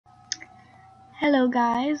Hello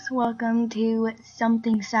guys, welcome to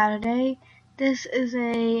Something Saturday. This is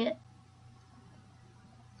I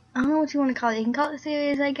don't know what you want to call it. You can call it a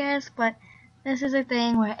series, I guess, but this is a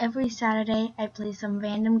thing where every Saturday I play some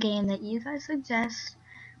random game that you guys suggest,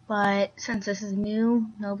 but since this is new,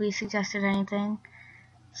 nobody suggested anything.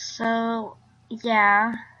 So,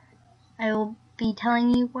 yeah, I will be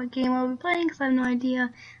telling you what game I'll be playing because I have no idea.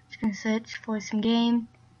 I'm just going to search for some game,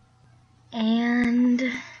 and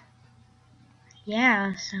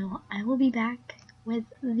yeah, so I will be back with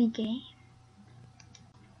the game.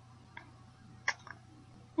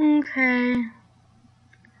 Okay.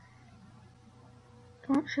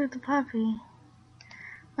 Don't shoot the puppy.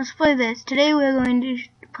 Let's play this. Today we're going to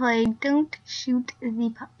play Don't Shoot the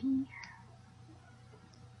Puppy.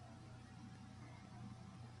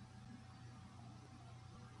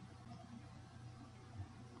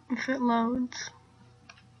 If it loads.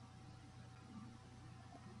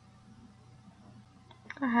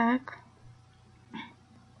 What the heck?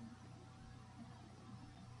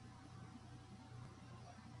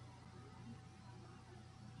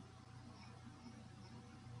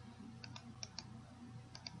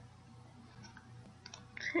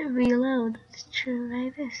 Hit reload. Let's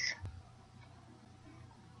try this.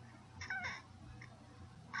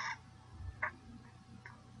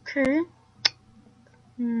 Okay.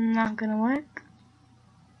 Not gonna work.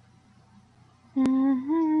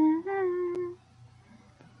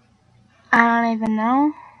 I don't even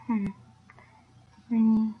know.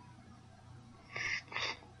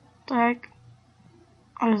 Dark.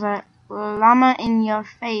 What is that? Llama in your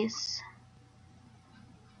face.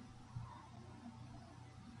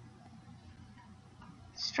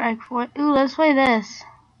 Strike for it. Ooh, let's play this.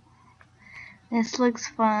 This looks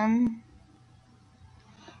fun.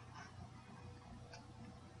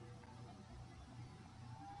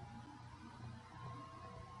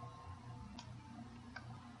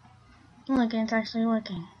 Look, it's actually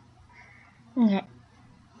working. Okay.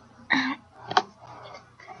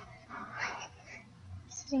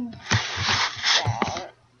 Sitting down.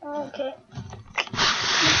 Okay.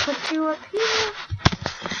 I'll put you up here.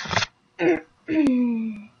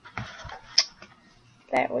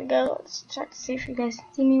 There we go. Let's check to see if you guys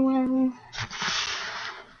can see me well.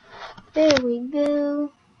 There we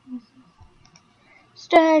go.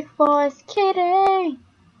 Strike Force Kitty.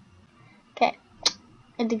 Okay.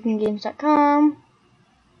 addictinggames.com.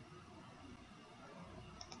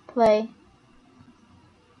 Play.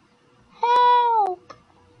 Help!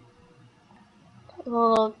 The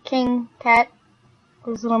little king cat.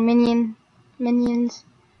 Those little minions.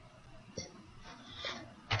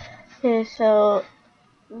 Okay, so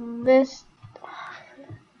this.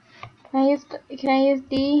 Can I use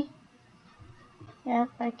D? Yep,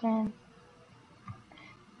 I can.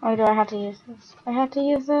 Or do I have to use this? I have to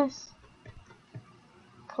use this.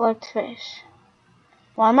 Collect fish.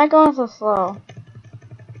 Why am I going so slow?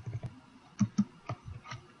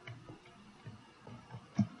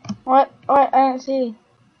 What? I don't see.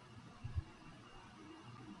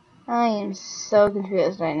 I am so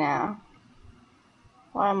confused right now.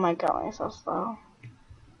 Why am I going so slow?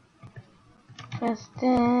 Just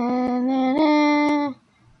oh,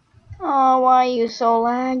 why are you so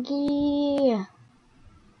laggy?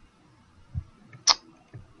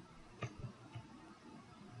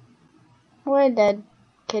 We're dead,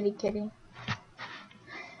 kitty.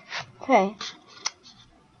 Okay.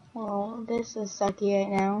 Well, this is sucky right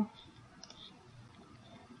now.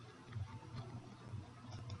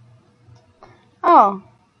 Oh.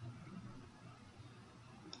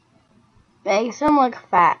 Makes him look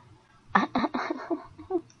fat.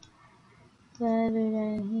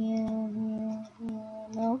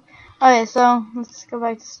 No. Okay, so let's go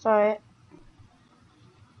back to start.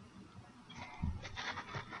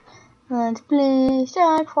 Let's play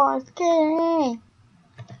Strike Force Kitty.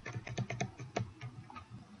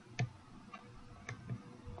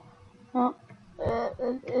 Oh,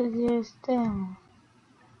 it's just down.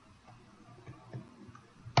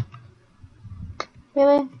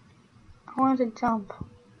 Really? I wanted to jump.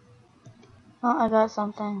 Oh, I got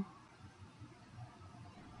something.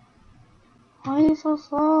 Why are you so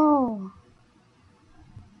slow?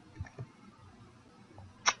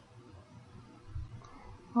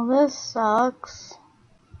 Well, this sucks.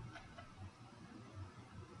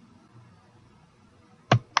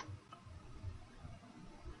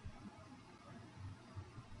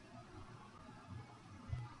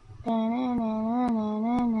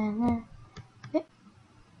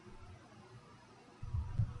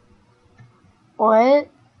 What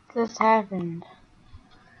just happened?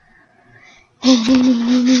 Kitty,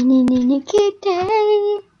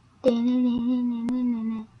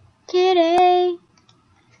 kitty.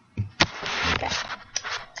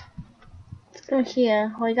 over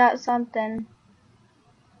here. We got something.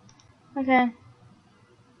 Okay.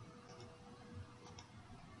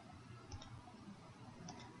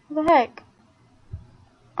 What the heck?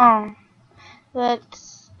 Oh.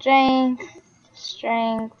 Let's strength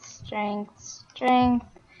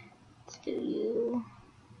to you.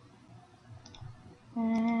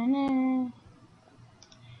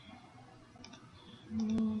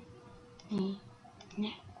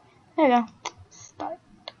 There we go. Start.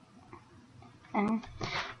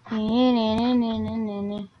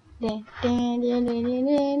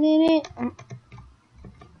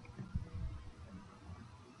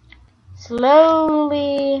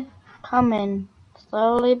 Slowly coming.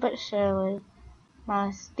 Slowly but surely.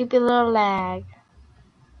 My stupid little lag.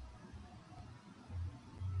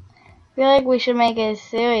 I feel like we should make a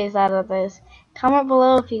series out of this. Comment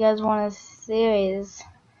below if you guys want a series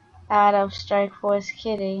out of Strike Force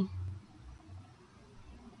Kitty.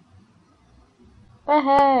 The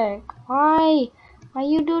heck? Why? Why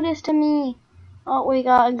you do this to me? Oh, we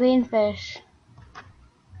got a green fish.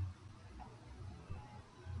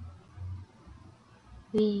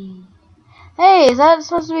 Hey, is that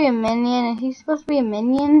supposed to be a minion? Is he supposed to be a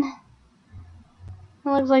minion? It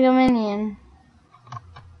looks like a minion.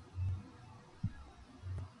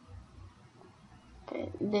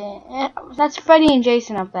 That's Freddy and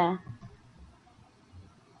Jason up there.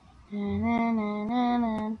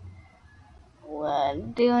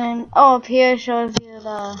 What doing? Oh, up here shows you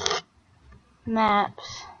the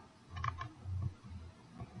maps.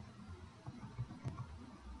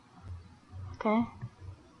 Okay.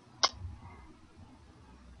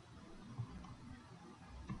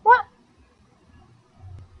 What?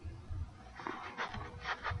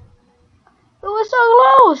 It was so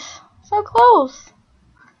close! So close!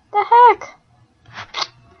 The heck?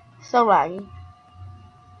 So laggy.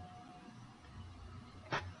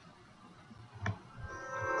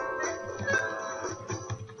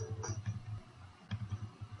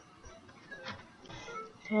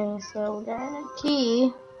 Okay, so we got a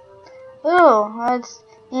key. Oh, that's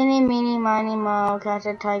eeny, meeny, miny, moe, catch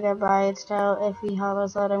a tiger by its tail. If he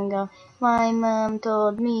hollers, let him go. My mom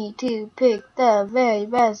told me to pick the very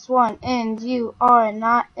best one, and you are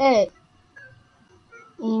not it.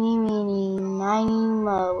 Eeny, meeny, miny,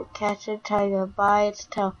 moe, catch a tiger by its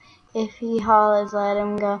tail. If he hollers, let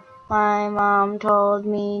him go. My mom told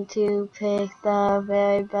me to pick the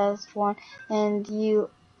very best one, and you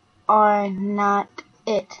are not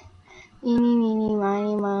it. Eeny, meeny,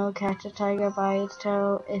 miny, moe, catch a tiger by its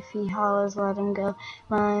toe. If he hollers, let him go.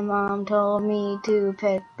 My mom told me to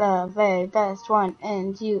pick the very best one,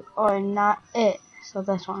 and you are not it. So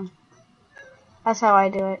this one. That's how I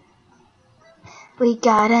do it. We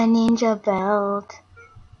got a ninja belt.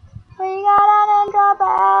 We got a ninja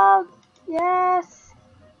belt. Yes.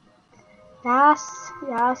 Yes,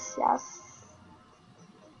 yes, yes.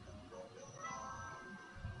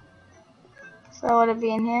 So would it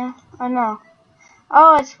be in here? Oh no.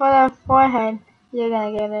 Oh, it's for the forehead. You're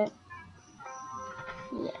gonna get it.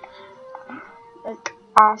 Yeah. Look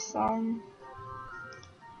awesome.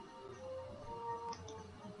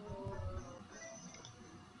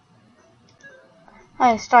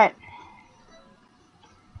 Alright, start.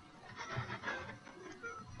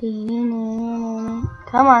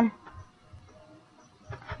 Come on.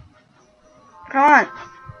 Come on.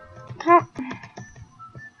 Come.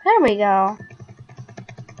 There we go.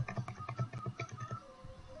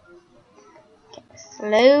 Okay,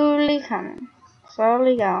 slowly coming.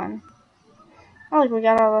 Slowly going. Oh, look, we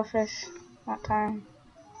got all the fish that time.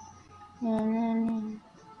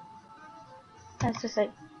 Let's just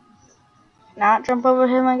like not jump over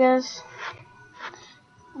him, I guess.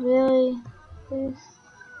 Really? Please?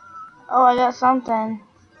 Oh, I got something.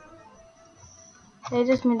 They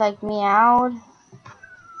just like meowed.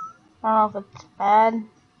 I don't know if it's bad.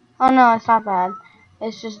 Oh no, it's not bad.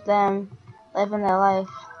 It's just them living their life.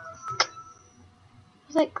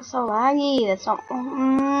 It's like so laggy. That's not.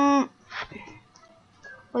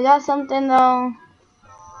 We got something though.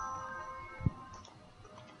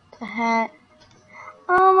 The heck.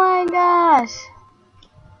 Oh my gosh.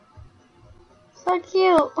 So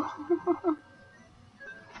cute.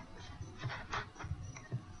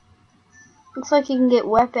 Looks like you can get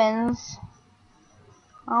weapons.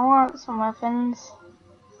 I want some weapons.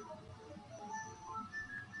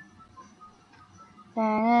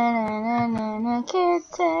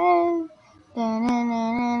 Kitten.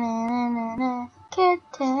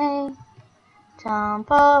 Kitten.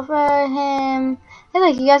 Jump over him. Hey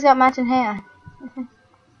look, you guys got matching hair.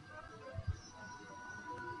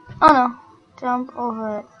 Oh no. Jump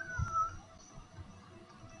over it.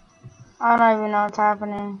 I don't even know what's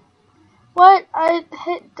happening. What? I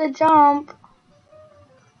hit the jump.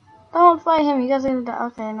 Don't fight him. You guys are gonna die.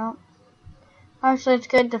 Okay, no. Actually, it's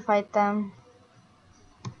good to fight them.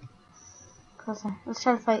 Let's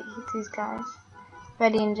try to fight these guys.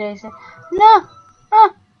 Freddy and Jason. No!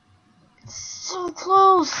 Ah! It's so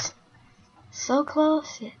close! So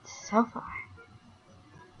close, yet so far.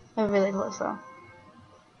 They're really close though.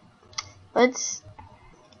 Let's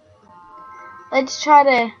try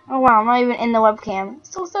to. Oh wow, I'm not even in the webcam.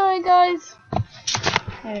 So sorry, guys.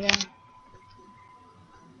 There we go.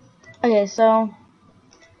 Okay, so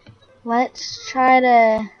let's try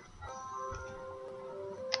to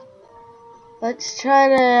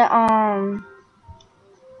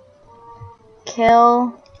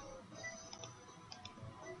kill.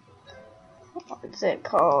 What's it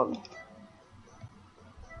called?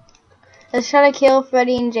 Let's try to kill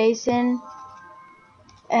Freddy and Jason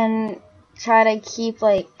and try to keep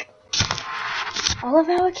like all of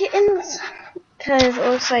our kittens, because it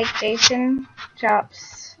looks like Jason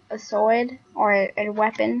drops a sword or a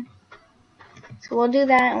weapon. So we'll do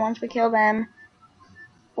that, and once we kill them,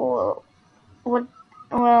 we'll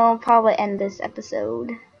probably end this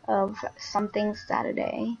episode of Something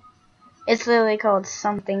Saturday. It's literally called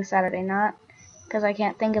Something Saturday, not because I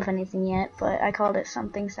can't think of anything yet, but I called it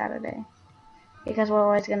Something Saturday because we're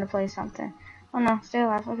always gonna play something. Oh no, stay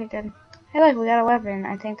alive. Okay, good. Hey, look, we got a weapon.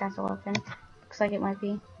 I think that's a weapon. Looks like it might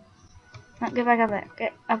be. No, get back up there.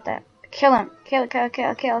 Get up there. Kill him. Kill.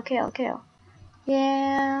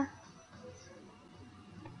 Yeah.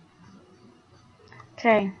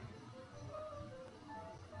 Okay.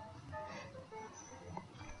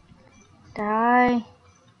 Die.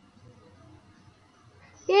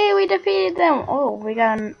 Yay, we defeated them. Oh, we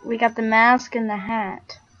got the mask and the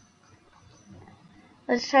hat.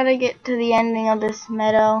 Let's try to get to the ending of this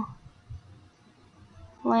meadow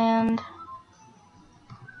land.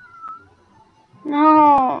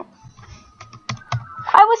 No.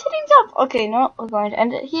 I was hitting jump. Okay, no, we're going to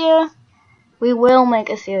end it here. We will make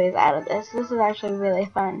a series out of this. This is actually really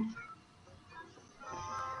fun.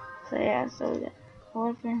 So yeah, so we got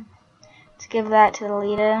weapon. Let's give that to the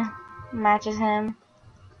leader. Matches him.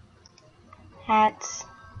 Hats.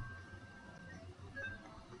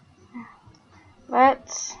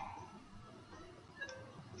 Let's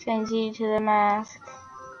change you to the mask.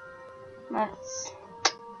 Let's.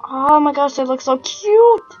 Oh my gosh, that looks so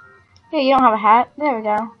cute. Hey, you don't have a hat. There we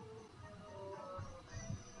go.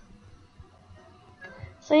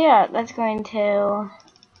 So yeah, that's going to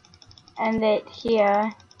end it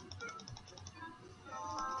here.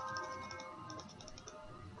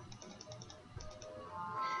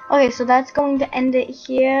 Okay, so that's going to end it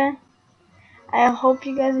here. I hope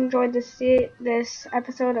you guys enjoyed this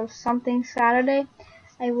episode of Something Saturday.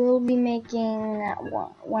 I will be making I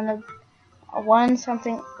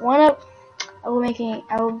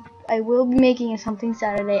will be making a Something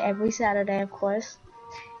Saturday every Saturday, of course.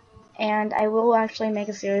 And I will actually make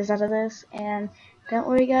a series out of this. And don't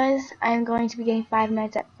worry, guys, I'm going to be getting Five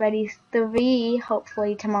Nights at Freddy's 3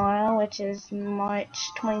 hopefully tomorrow, which is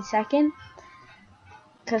March 22nd.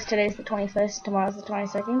 Because today's the 21st, tomorrow's the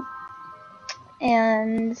 22nd.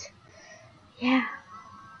 And yeah.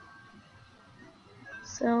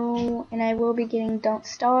 So, and I will be getting Don't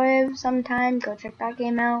Starve sometime. Go check that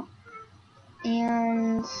game out.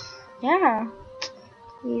 And yeah.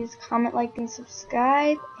 Please comment, like, and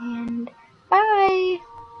subscribe. And bye!